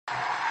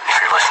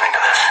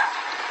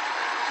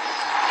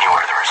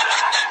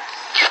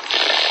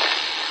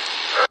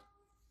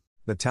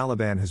The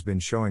Taliban has been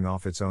showing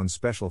off its own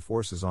special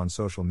forces on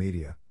social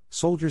media,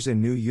 soldiers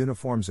in new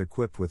uniforms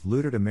equipped with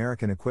looted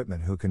American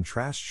equipment who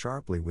contrast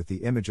sharply with the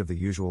image of the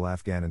usual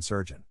Afghan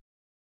insurgent.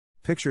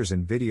 Pictures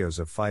and videos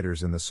of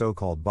fighters in the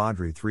so-called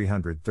Badri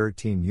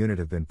 313 unit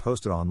have been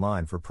posted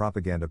online for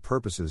propaganda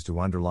purposes to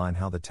underline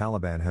how the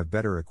Taliban have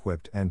better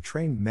equipped and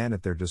trained men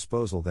at their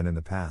disposal than in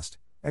the past,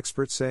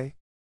 experts say.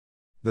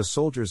 The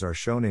soldiers are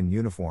shown in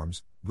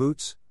uniforms,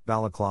 boots,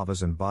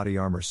 balaclavas and body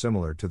armor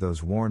similar to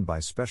those worn by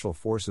special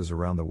forces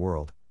around the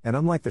world, and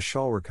unlike the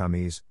shalwar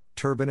kameez,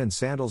 turban and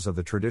sandals of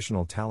the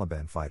traditional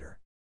Taliban fighter.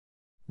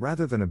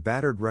 Rather than a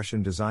battered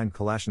Russian-designed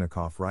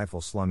Kalashnikov rifle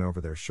slung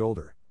over their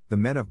shoulder, the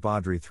men of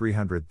Badri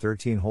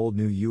 313 hold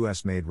new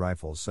US-made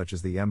rifles such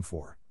as the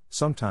M4,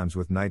 sometimes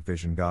with night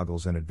vision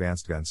goggles and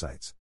advanced gun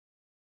sights.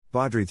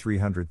 Badri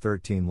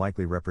 313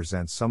 likely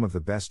represents some of the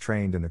best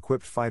trained and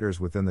equipped fighters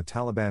within the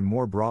Taliban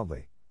more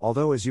broadly,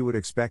 although as you would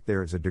expect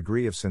there is a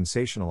degree of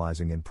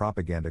sensationalizing in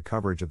propaganda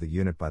coverage of the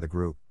unit by the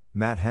group,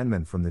 Matt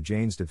Henman from the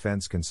Janes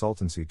Defense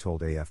Consultancy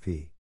told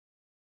AFP.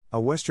 A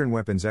Western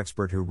weapons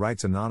expert who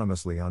writes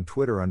anonymously on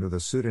Twitter under the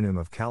pseudonym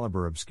of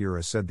Caliber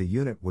Obscura said the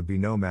unit would be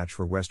no match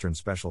for Western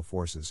special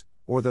forces,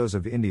 or those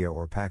of India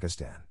or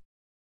Pakistan.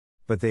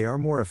 But they are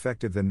more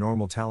effective than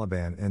normal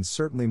Taliban and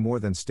certainly more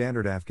than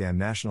standard Afghan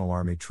National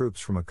Army troops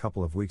from a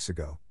couple of weeks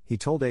ago, he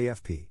told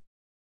AFP.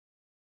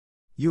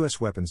 U.S.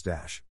 weapons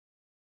dash.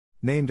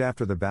 Named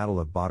after the Battle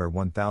of Badr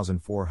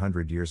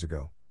 1,400 years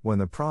ago, when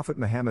the Prophet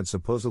Muhammad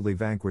supposedly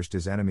vanquished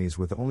his enemies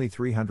with only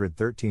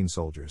 313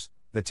 soldiers,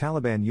 the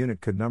Taliban unit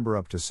could number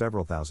up to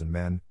several thousand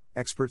men,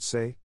 experts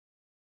say.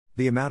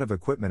 The amount of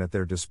equipment at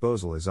their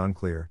disposal is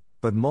unclear,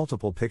 but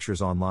multiple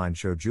pictures online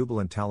show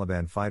jubilant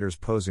Taliban fighters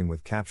posing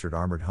with captured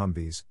armored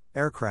Humvees,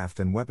 aircraft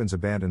and weapons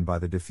abandoned by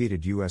the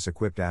defeated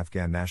US-equipped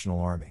Afghan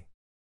National Army.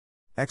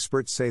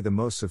 Experts say the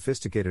most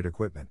sophisticated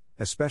equipment,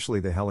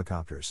 especially the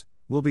helicopters,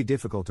 will be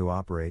difficult to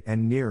operate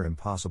and near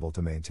impossible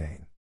to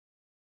maintain.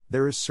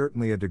 There is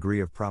certainly a degree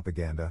of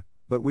propaganda,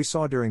 but we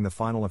saw during the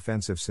final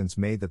offensive since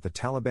May that the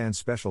Taliban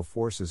special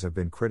forces have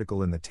been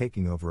critical in the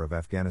taking over of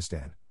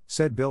Afghanistan,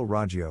 said Bill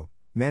Raggio,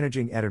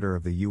 managing editor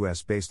of the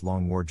US-based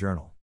Long War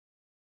Journal.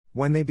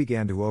 When they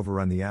began to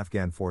overrun the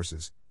Afghan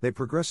forces, they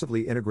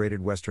progressively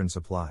integrated Western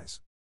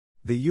supplies.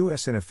 The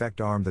US in effect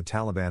armed the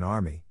Taliban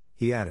army,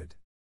 he added.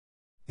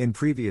 In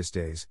previous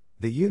days,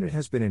 the unit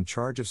has been in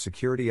charge of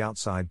security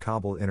outside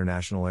Kabul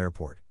International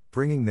Airport,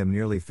 bringing them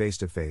nearly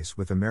face-to-face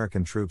with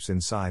American troops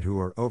inside who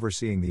are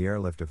overseeing the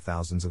airlift of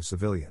thousands of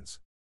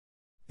civilians.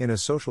 In a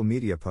social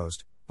media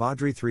post,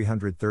 Badri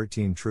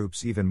 313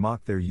 troops even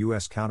mocked their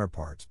U.S.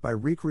 counterparts by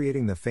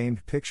recreating the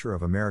famed picture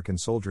of American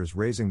soldiers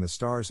raising the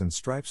stars and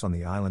stripes on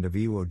the island of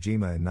Iwo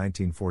Jima in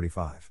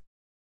 1945.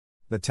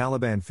 The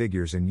Taliban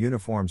figures in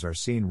uniforms are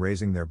seen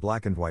raising their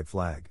black and white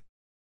flag.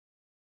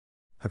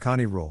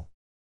 Haqqani rule.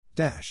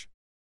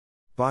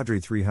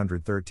 Badri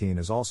 313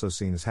 is also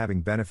seen as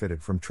having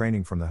benefited from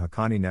training from the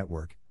Haqqani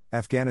Network,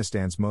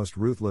 Afghanistan's most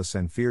ruthless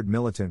and feared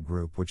militant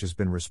group which has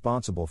been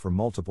responsible for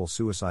multiple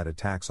suicide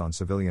attacks on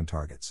civilian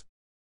targets.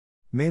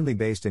 Mainly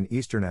based in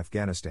eastern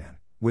Afghanistan,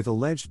 with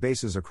alleged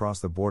bases across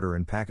the border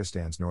in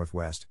Pakistan's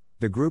northwest,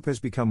 the group has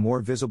become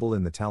more visible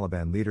in the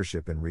Taliban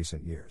leadership in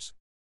recent years.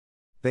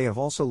 They have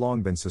also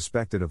long been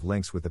suspected of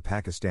links with the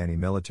Pakistani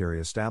military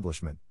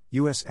establishment.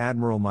 U.S.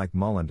 Admiral Mike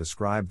Mullen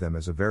described them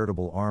as a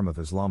veritable arm of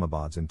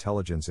Islamabad's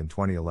intelligence in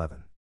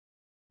 2011.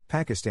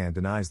 Pakistan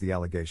denies the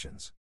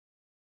allegations.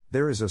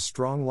 There is a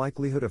strong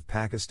likelihood of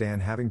Pakistan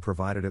having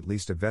provided at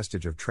least a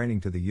vestige of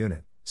training to the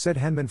unit, said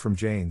Henman from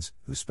Janes,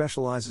 who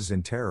specializes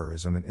in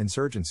terrorism and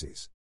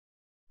insurgencies.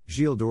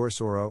 Gilles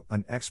Dorsoro,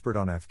 an expert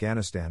on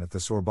Afghanistan at the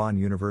Sorbonne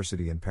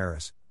University in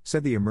Paris,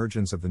 said the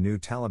emergence of the new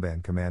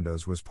Taliban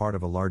commandos was part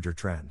of a larger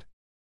trend.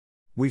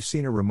 We've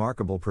seen a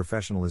remarkable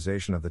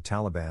professionalization of the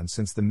Taliban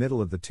since the middle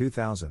of the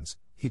 2000s,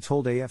 he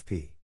told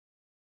AFP.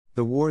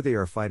 The war they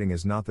are fighting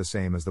is not the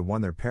same as the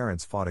one their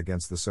parents fought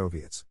against the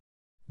Soviets.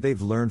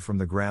 They've learned from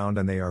the ground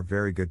and they are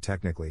very good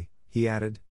technically, he added.